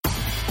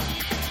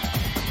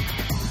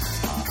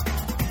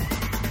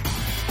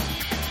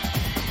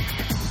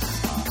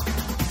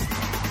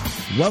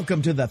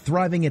Welcome to the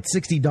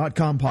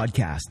ThrivingAt60.com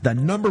podcast, the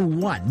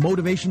 #1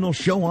 motivational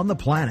show on the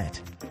planet.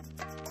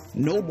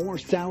 No more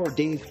sour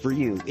days for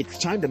you. It's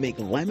time to make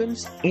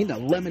lemons into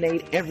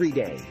lemonade every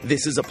day.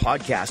 This is a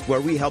podcast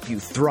where we help you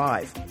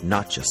thrive,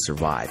 not just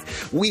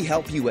survive. We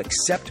help you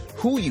accept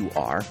who you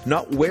are,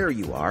 not where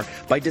you are,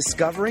 by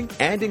discovering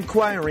and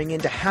inquiring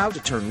into how to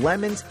turn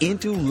lemons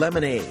into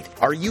lemonade.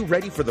 Are you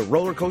ready for the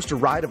roller coaster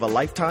ride of a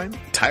lifetime?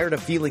 Tired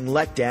of feeling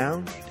let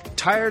down?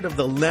 Tired of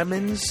the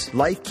lemons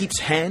life keeps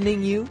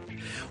handing you?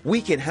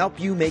 We can help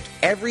you make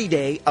every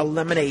day a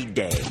lemonade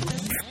day.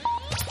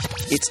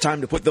 It's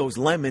time to put those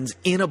lemons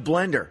in a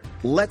blender.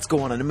 Let's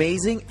go on an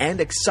amazing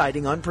and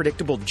exciting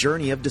unpredictable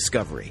journey of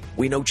discovery.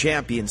 We know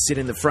champions sit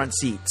in the front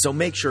seat, so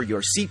make sure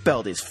your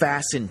seatbelt is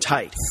fastened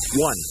tight.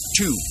 1,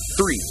 2,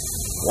 3,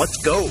 let's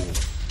go.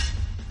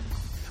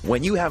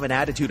 When you have an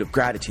attitude of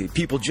gratitude,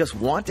 people just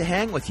want to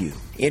hang with you.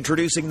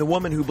 Introducing the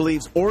woman who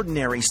believes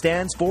ordinary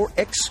stands for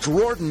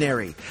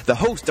extraordinary. The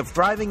host of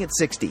Thriving at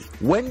 60,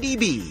 Wendy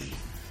B.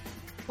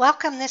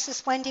 Welcome, this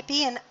is Wendy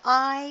B, and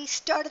I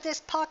started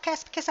this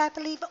podcast because I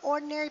believe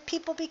ordinary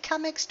people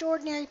become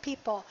extraordinary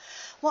people.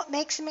 What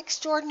makes them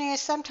extraordinary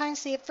is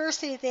sometimes the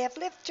adversity they have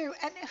lived through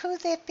and who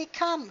they've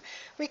become,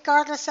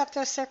 regardless of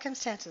their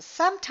circumstances.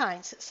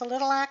 Sometimes it's the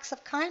little acts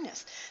of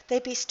kindness they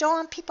bestow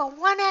on people,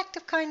 one act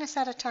of kindness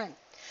at a time.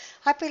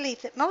 I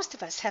believe that most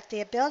of us have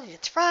the ability to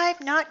thrive,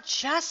 not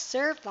just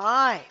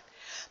survive.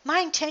 My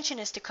intention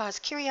is to cause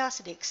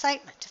curiosity,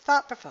 excitement, to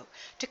thought provoke,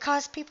 to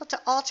cause people to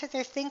alter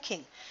their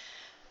thinking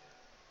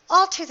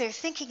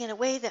in a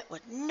way that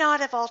would not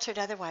have altered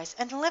otherwise,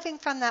 and living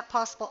from that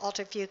possible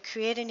altered view,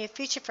 create a new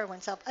future for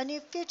oneself, a new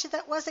future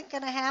that wasn't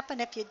going to happen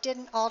if you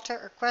didn't alter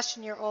or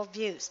question your old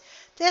views.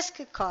 This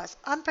could cause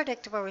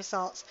unpredictable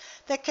results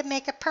that could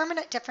make a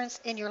permanent difference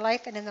in your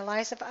life and in the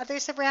lives of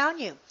others around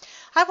you.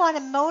 I want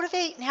to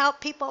motivate and help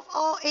people of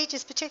all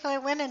ages,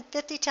 particularly women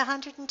 50 to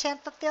 110,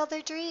 fulfill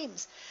their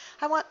dreams.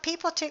 I want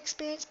people to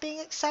experience being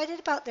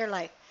excited about their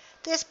life.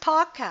 This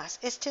podcast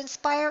is to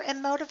inspire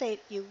and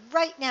motivate you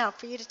right now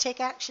for you to take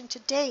action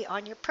today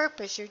on your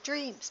purpose, your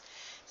dreams.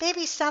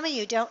 Maybe some of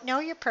you don't know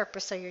your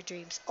purpose or your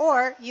dreams,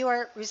 or you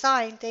are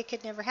resigned they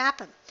could never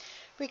happen.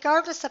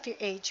 Regardless of your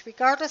age,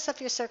 regardless of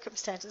your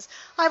circumstances,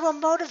 I will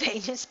motivate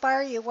and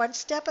inspire you one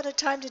step at a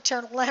time to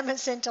turn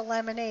lemons into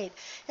lemonade.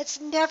 It's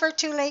never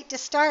too late to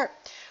start.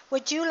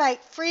 Would you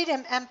like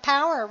freedom and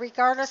power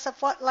regardless of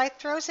what life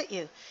throws at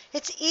you?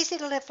 It's easy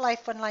to live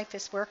life when life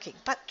is working,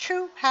 but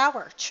true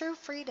power, true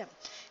freedom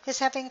is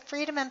having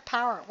freedom and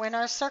power when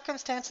our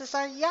circumstances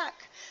are yuck.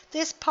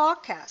 This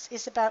podcast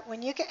is about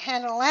when you get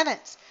handed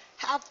lemons.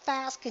 How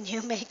fast can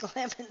you make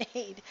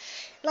lemonade?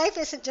 Life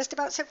isn't just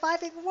about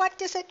surviving. What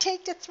does it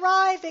take to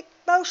thrive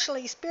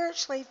emotionally,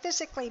 spiritually,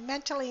 physically,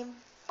 mentally, and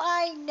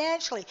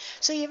financially?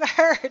 So you've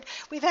heard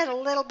we've had a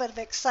little bit of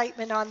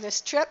excitement on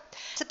this trip.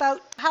 It's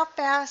about how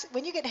fast,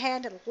 when you get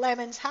handed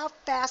lemons, how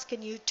fast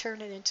can you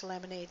turn it into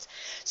lemonades?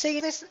 So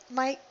this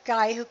Mike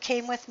guy who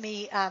came with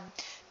me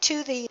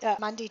to the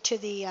Monday to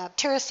the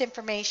tourist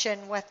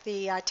information with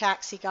the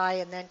taxi guy,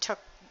 and then took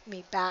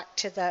me back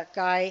to the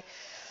guy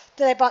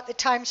that I bought the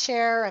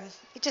timeshare, and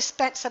he just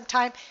spent some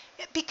time.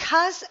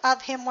 Because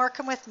of him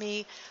working with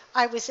me,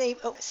 I was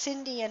able,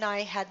 Cindy and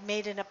I had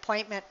made an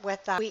appointment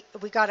with,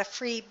 we got a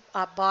free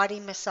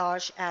body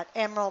massage at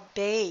Emerald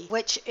Bay,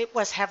 which it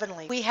was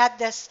heavenly. We had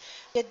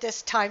did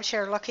this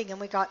timeshare looking, and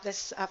we got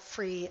this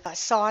free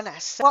sauna.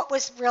 So what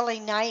was really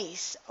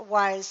nice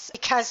was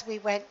because we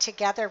went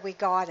together, we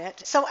got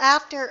it. So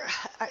after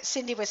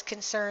Cindy was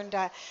concerned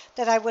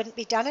that I wouldn't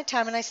be done in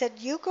time, and I said,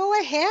 you go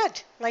ahead.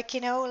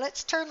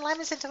 Let's turn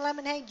lemons into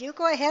lemonade. You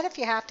go ahead if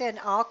you have to, and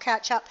I'll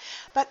catch up.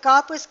 But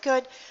God was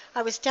good.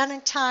 I was done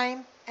in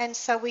time, and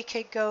so we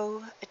could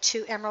go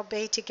to Emerald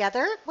Bay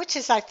together, which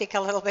is, I think, a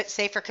little bit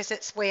safer because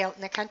it's way out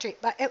in the country.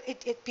 But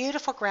it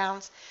beautiful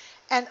grounds.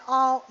 And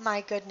oh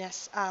my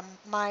goodness,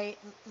 my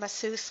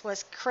masseuse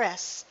was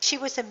Chris. She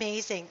was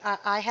amazing.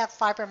 I have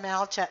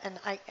fibromyalgia, and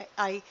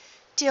I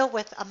deal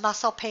with a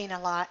muscle pain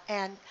a lot.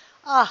 And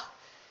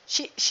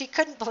she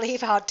couldn't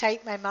believe how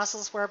tight my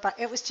muscles were, but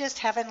it was just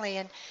heavenly.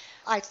 And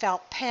I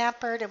felt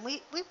pampered, and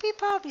we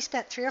probably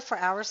spent 3 or 4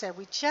 hours there.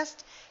 We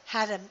just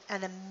had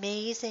an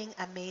amazing,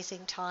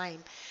 amazing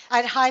time.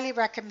 I'd highly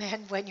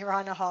recommend when you're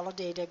on a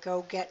holiday to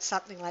go get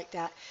something like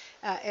that.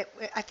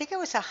 I think it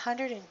was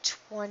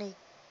 120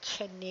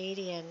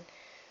 Canadian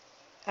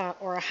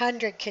or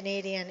 100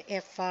 Canadian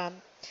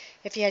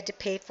if you had to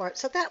pay for it.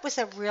 So that was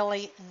a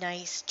really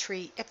nice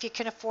treat. If you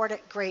can afford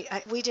it, great.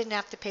 We didn't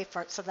have to pay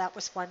for it, so that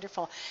was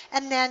wonderful.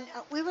 And then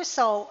we were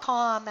so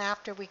calm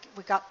after we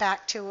got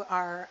back to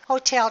our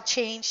hotel,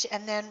 changed,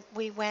 and then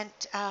we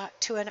went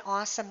to an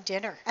awesome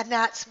dinner. And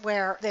that's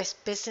where this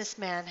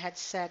businessman had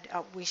said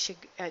we should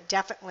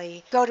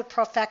definitely go to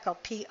Profeco,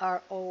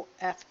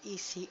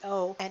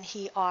 Profeco, and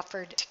he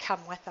offered to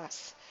come with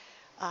us.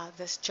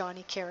 This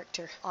Johnny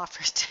character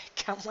offered to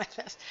come with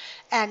us.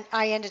 And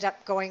I ended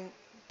up going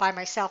by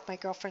myself. My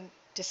girlfriend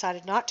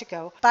decided not to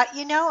go. But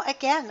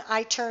again,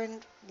 I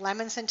turned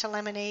lemons into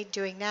lemonade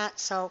doing that.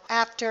 So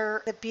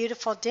after the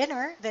beautiful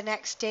dinner, the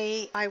next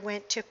day I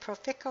went to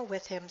Profico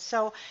with him.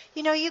 So,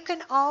 you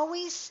can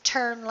always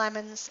turn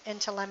lemons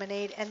into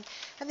lemonade. And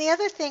the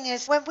other thing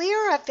is, when we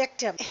are a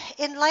victim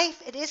in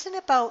life, it isn't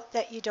about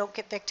that you don't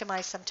get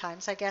victimized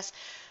sometimes. I guess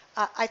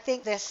I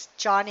think this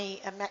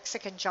Johnny, a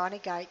Mexican Johnny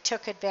guy,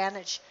 took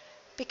advantage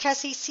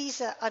because he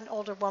sees an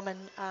older woman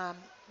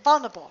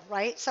vulnerable,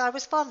 right? So I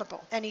was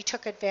vulnerable, and he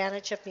took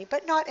advantage of me.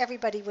 But not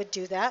everybody would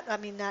do that. I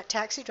mean, that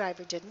taxi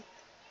driver didn't.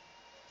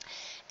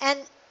 And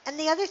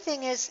the other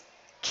thing is,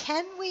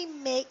 can we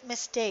make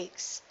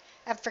mistakes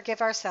and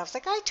forgive ourselves?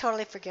 Like, I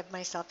totally forgive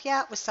myself.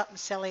 Yeah, it was something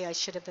silly I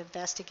should have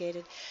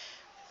investigated.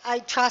 I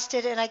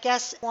trusted, and I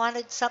guess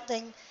wanted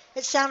something.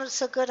 It sounded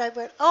so good. I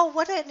went, oh,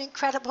 what an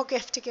incredible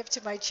gift to give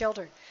to my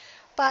children.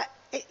 But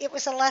it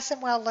was a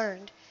lesson well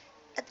learned.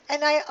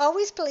 And I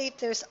always believe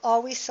there's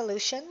always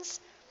solutions.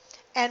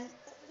 And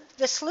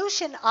the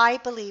solution, I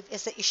believe,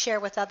 is that you share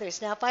with others.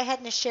 Now, if I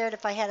hadn't shared,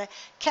 if I had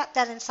kept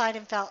that inside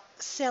and felt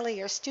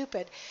silly or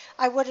stupid,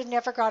 I would have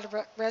never got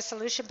a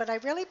resolution. But I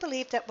really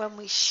believe that when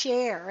we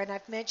share, and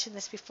I've mentioned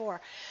this before,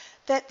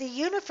 that the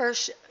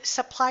universe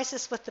supplies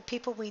us with the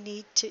people we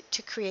need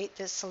to create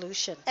this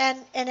solution.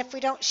 And if we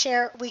don't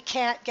share, we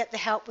can't get the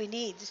help we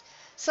need.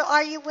 So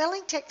are you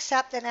willing to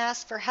accept and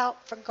ask for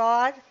help from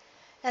God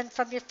and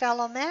from your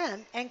fellow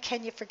man? And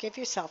can you forgive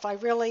yourself? I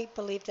really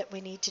believe that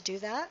we need to do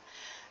that.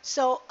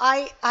 So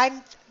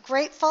I'm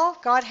grateful.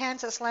 God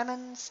hands us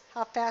lemons.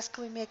 How fast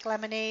can we make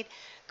lemonade?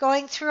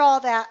 Going through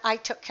all that, I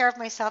took care of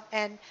myself,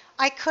 and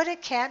I could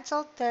have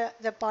canceled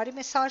the body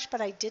massage,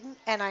 but I didn't,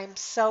 and I'm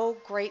so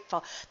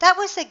grateful. That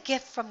was a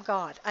gift from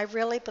God. I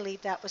really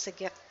believe that was a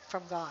gift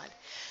from God.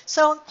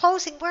 So in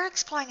closing, we're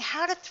exploring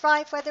how to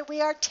thrive whether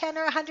we are 10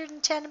 or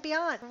 110 and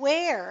beyond.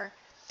 Where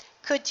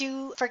could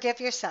you forgive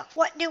yourself?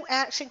 What new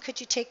action could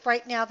you take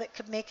right now that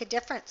could make a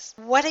difference?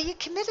 What are you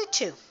committed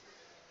to?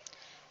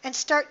 And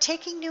start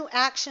taking new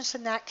actions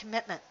in that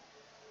commitment.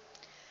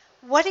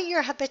 What are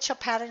your habitual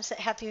patterns that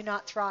have you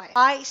not thrive?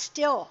 I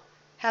still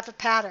have a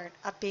pattern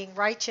of being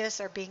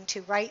righteous or being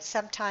too right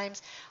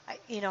sometimes.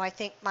 I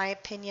think my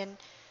opinion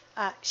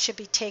should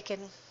be taken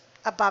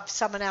above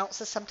someone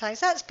else's sometimes.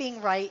 That's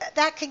being right.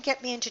 That can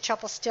get me into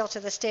trouble still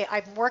to this day.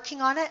 I'm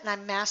working on it, and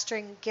I'm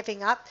mastering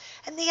giving up.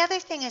 And the other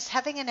thing is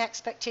having an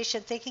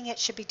expectation, thinking it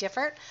should be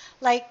different.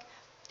 Like,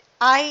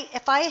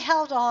 if I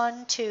held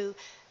on to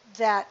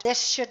that this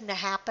shouldn't have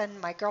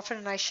happened, my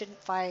girlfriend and I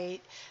shouldn't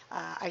fight,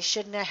 I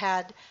shouldn't have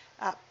had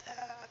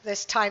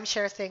this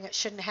timeshare thing, it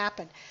shouldn't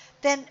happen,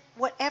 then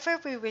whatever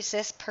we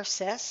resist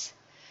persists.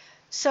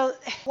 So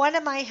one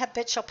of my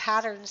habitual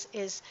patterns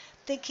is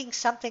thinking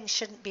something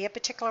shouldn't be a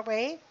particular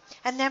way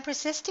and then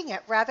resisting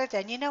it, rather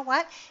than, you know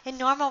what, in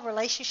normal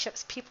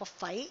relationships people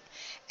fight,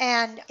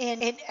 and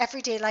in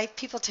everyday life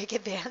people take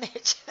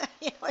advantage.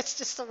 It's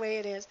just the way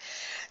it is.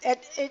 And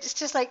it's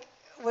just like,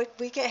 when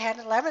we get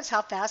handed lemons,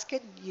 how fast can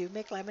you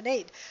make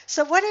lemonade?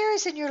 So what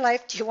areas in your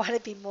life do you want to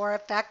be more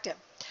effective?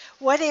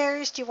 What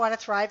areas do you want to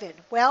thrive in?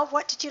 Well,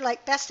 what did you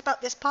like best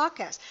about this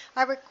podcast?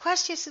 I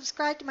request you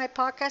subscribe to my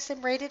podcast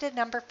and rate it a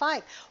number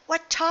 5.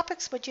 What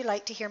topics would you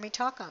like to hear me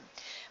talk on?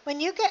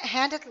 When you get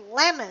handed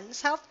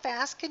lemons, how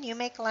fast can you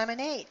make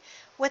lemonade?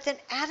 With an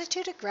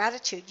attitude of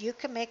gratitude, you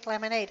can make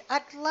lemonade.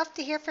 I'd love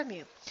to hear from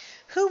you.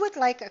 Who would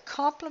like a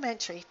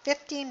complimentary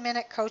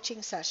 15-minute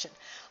coaching session?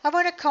 I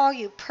want to call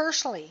you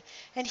personally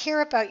and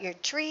hear about your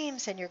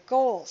dreams and your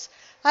goals.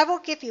 I will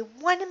give you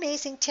one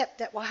amazing tip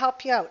that will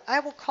help you out. I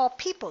will call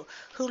people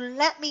who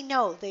let me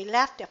know they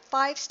left a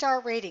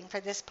 5-star rating for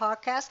this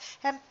podcast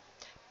and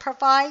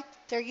provide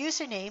their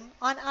username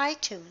on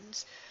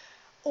iTunes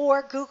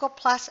or Google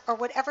Plus or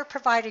whatever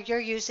provider you're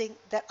using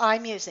that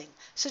I'm using.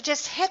 So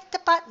just hit the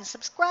button,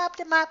 subscribe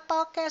to my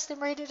podcast,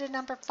 and rate it a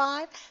number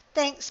 5.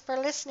 Thanks for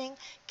listening.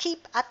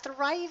 Keep a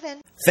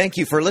thriving. Thank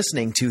you for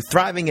listening to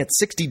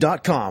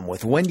ThrivingAt60.com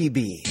with Wendy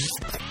B.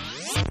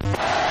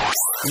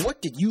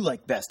 What did you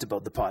like best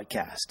about the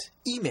podcast?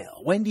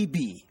 Email Wendy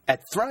B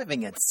at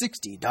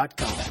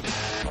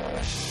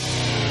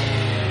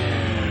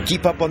ThrivingAt60.com.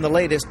 Keep up on the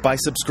latest by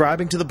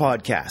subscribing to the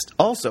podcast.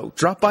 Also,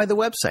 drop by the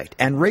website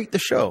and rate the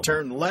show.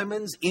 Turn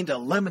lemons into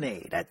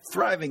lemonade at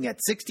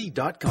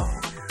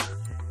ThrivingAt60.com.